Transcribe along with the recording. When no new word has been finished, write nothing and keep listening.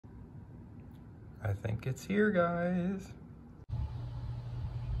I think it's here, guys.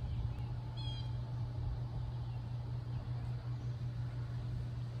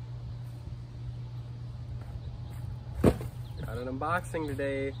 Got an unboxing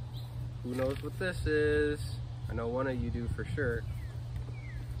today. Who knows what this is? I know one of you do for sure.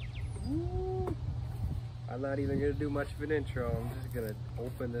 Ooh. I'm not even gonna do much of an intro. I'm just gonna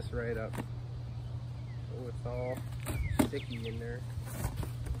open this right up. Oh, it's all sticky in there.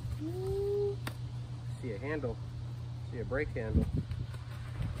 Ooh. See a handle. See a brake handle.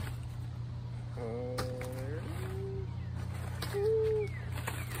 There it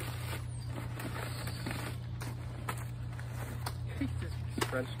is. Just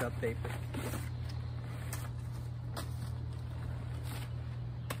scrunched up paper.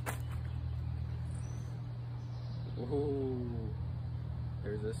 Ooh,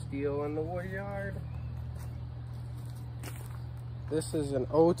 there's a STIHL in the wood yard. This is an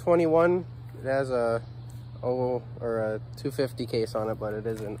 021. It has a 250 case on it, but it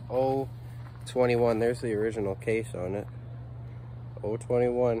is an 021. There's the original case on it.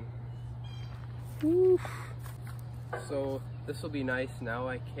 021. Woo. So this will be nice. Now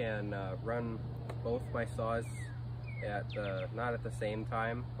I can run both my saws at not at the same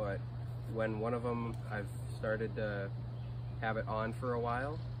time, but when one of them I've started to have it on for a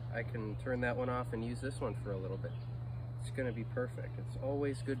while, I can turn that one off and use this one for a little bit. It's gonna be perfect. It's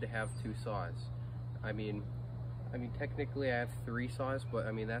always good to have two saws. I mean technically I have 3 saws, but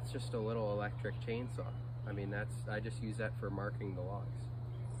I mean that's just a little electric chainsaw. I mean I just use that for marking the logs.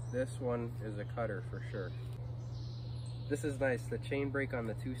 This one is a cutter for sure. This is nice. The chain brake on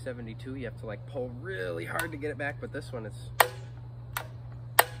the 272, you have to like pull really hard to get it back, but this one it's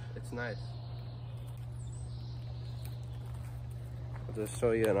nice. I'll just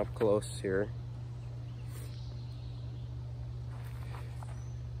show you an up close here.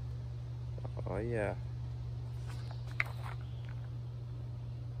 Oh yeah.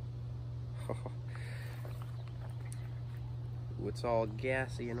 Ooh, it's all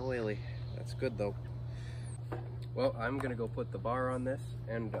gassy and oily. That's good though. Well, I'm gonna go put the bar on this,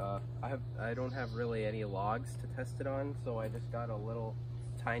 and I don't have really any logs to test it on, so I just got a little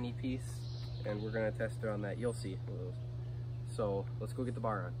tiny piece, and we're gonna test it on that. You'll see. So let's go get the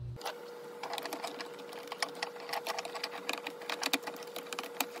bar on.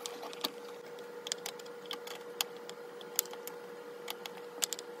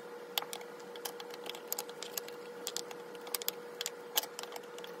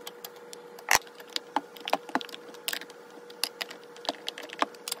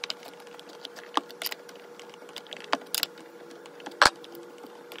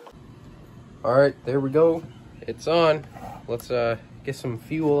 All right, there we go. It's on. Let's get some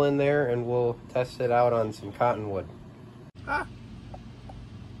fuel in there and we'll test it out on some cottonwood. Ah.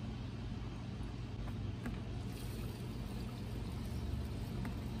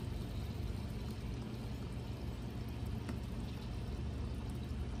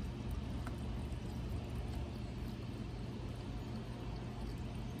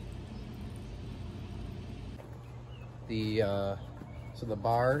 So the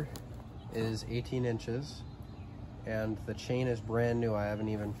bar is 18 inches and the chain is brand new. I haven't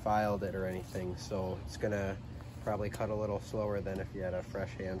even filed it or anything, so it's gonna probably cut a little slower than if you had a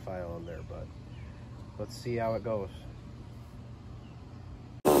fresh hand file in there, but let's see how it goes.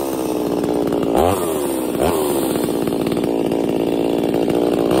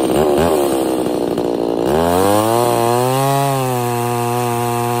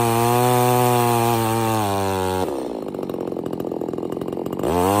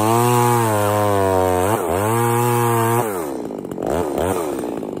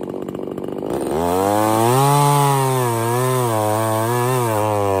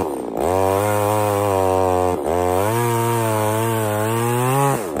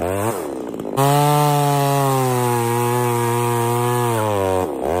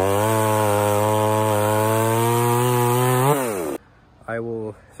 I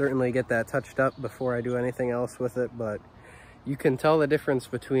will certainly get that touched up before I do anything else with it, but you can tell the difference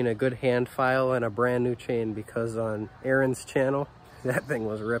between a good hand file and a brand new chain, because on Aaron's channel, that thing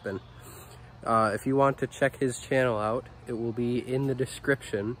was ripping. If you want to check his channel out, it will be in the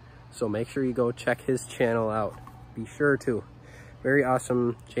description, so make sure you go check his channel out. Be sure to. Very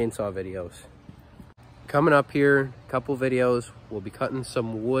awesome chainsaw videos. Coming up here, a couple videos, we'll be cutting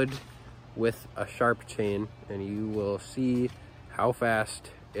some wood with a sharp chain, and you will see how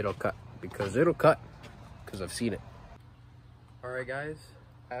fast it'll cut, because it'll cut, because I've seen it. Alright guys,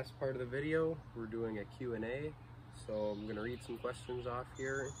 last part of the video, we're doing a Q&A, so I'm going to read some questions off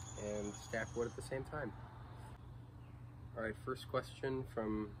here and stack wood at the same time. Alright, first question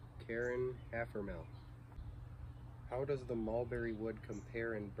from Karen Haffermel. How does the mulberry wood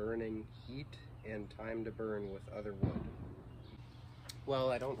compare in burning, heat, and time to burn with other wood?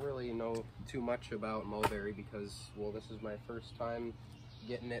 Well, I don't really know too much about mulberry because, well, this is my first time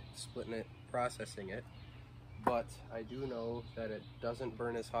getting it, splitting it, processing it. But I do know that it doesn't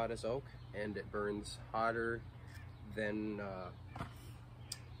burn as hot as oak, and it burns hotter than,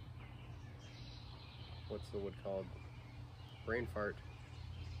 what's the wood called? Brain fart.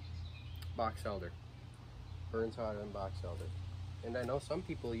 Box elder. Burns hotter than box elder. And I know some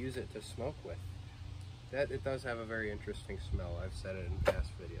people use it to smoke with. It does have a very interesting smell. I've said it in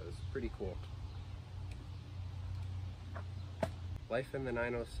past videos. Pretty cool. Life in the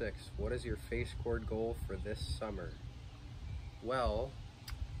 906. What is your face cord goal for this summer? Well,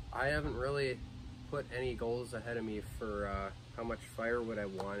 I haven't really put any goals ahead of me for how much firewood I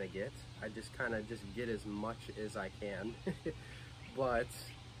want to get. I just kind of get as much as I can. But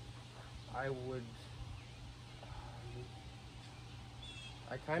I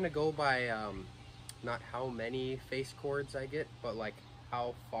kind of go by not how many face cords I get, but like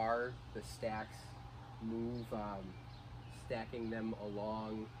how far the stacks move, stacking them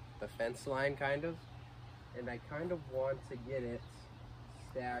along the fence line kind of. And I kind of want to get it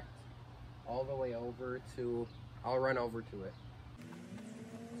stacked all the way over to, I'll run over to it.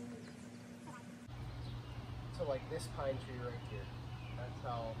 So like this pine tree right here, that's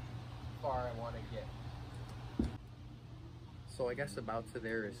how far I want to get. So I guess about to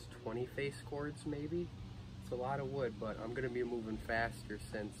there is 20 face cords maybe. It's a lot of wood, but I'm gonna be moving faster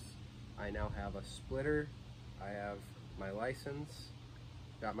since I now have a splitter. I have my license,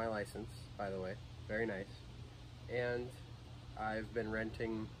 got my license by the way, very nice. And I've been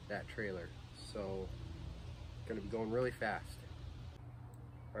renting that trailer, so gonna be going really fast.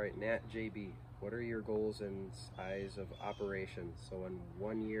 All right, Nat JB, what are your goals and size of operations? So in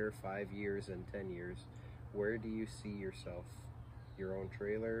 1 year, 5 years, and 10 years, where do you see yourself? Your own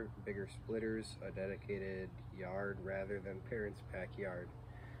trailer, bigger splitters, a dedicated yard rather than parents' backyard.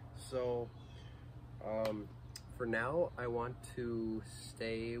 So for now, I want to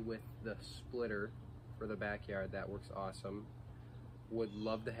stay with the splitter for the backyard. That works awesome. Would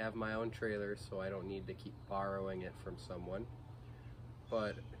love to have my own trailer so I don't need to keep borrowing it from someone.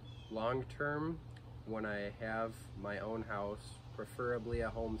 But long term, when I have my own house, preferably a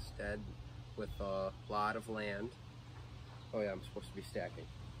homestead with a lot of land. Oh yeah, I'm supposed to be stacking.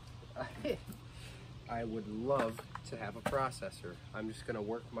 I would love to have a processor. I'm just gonna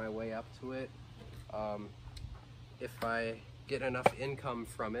work my way up to it. If I get enough income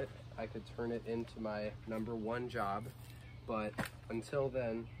from it, I could turn it into my #1 job. But until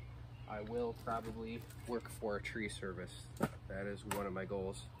then, I will probably work for a tree service. That is one of my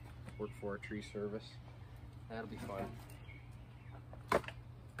goals. Work for a tree service. That'll be fun.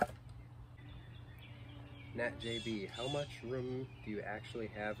 Nat JB, how much room do you actually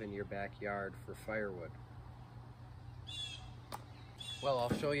have in your backyard for firewood? Well,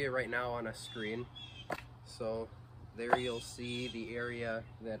 I'll show you right now on a screen. So there you'll see the area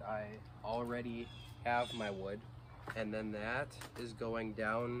that I already have my wood. And then that is going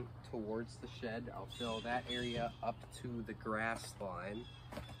down towards the shed. I'll fill that area up to the grass line.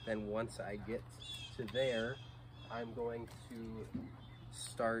 Then once I get to there, I'm going to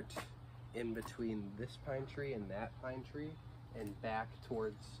start in between this pine tree and that pine tree and back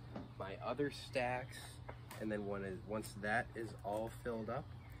towards my other stacks. And then once that is all filled up,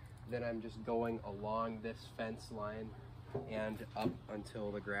 then I'm just going along this fence line and up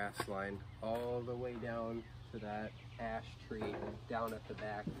until the grass line, all the way down to that ash tree down at the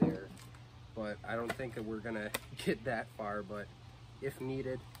back there. But I don't think that we're gonna get that far, but if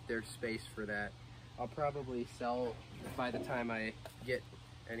needed, there's space for that. I'll probably sell, by the time I get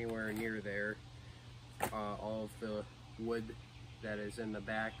anywhere near there, all of the wood that is in the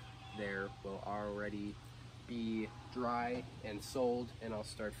back there will already be dry and sold, and I'll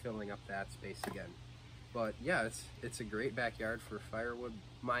start filling up that space again. But yeah, it's a great backyard for firewood,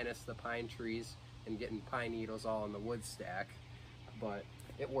 minus the pine trees and getting pine needles all in the wood stack, but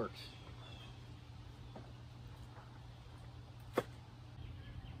it works. All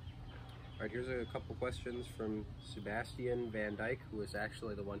right, here's a couple questions from Sebastian Van Dyke, who was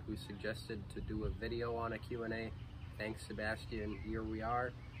actually the one who suggested to do a video on a Q&A. Thanks, Sebastian. Here we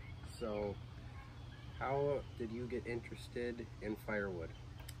are. So, how did you get interested in firewood?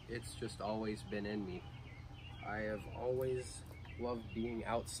 It's just always been in me. I have always loved being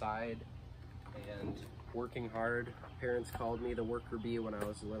outside and working hard. Parents called me the worker bee when I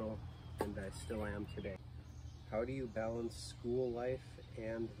was little, and I still am today. How do you balance school life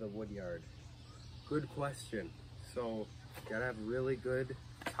and the woodyard? Good question. So, gotta have really good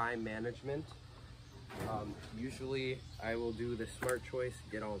time management. Usually I will do the smart choice,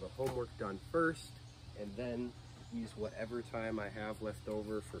 get all the homework done first, and then use whatever time I have left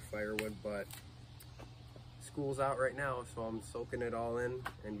over for firewood, but school's out right now, so I'm soaking it all in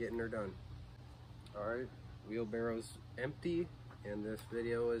and getting her done. All right, wheelbarrow's empty, and this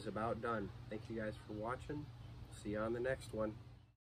video is about done. Thank you guys for watching. See you on the next one.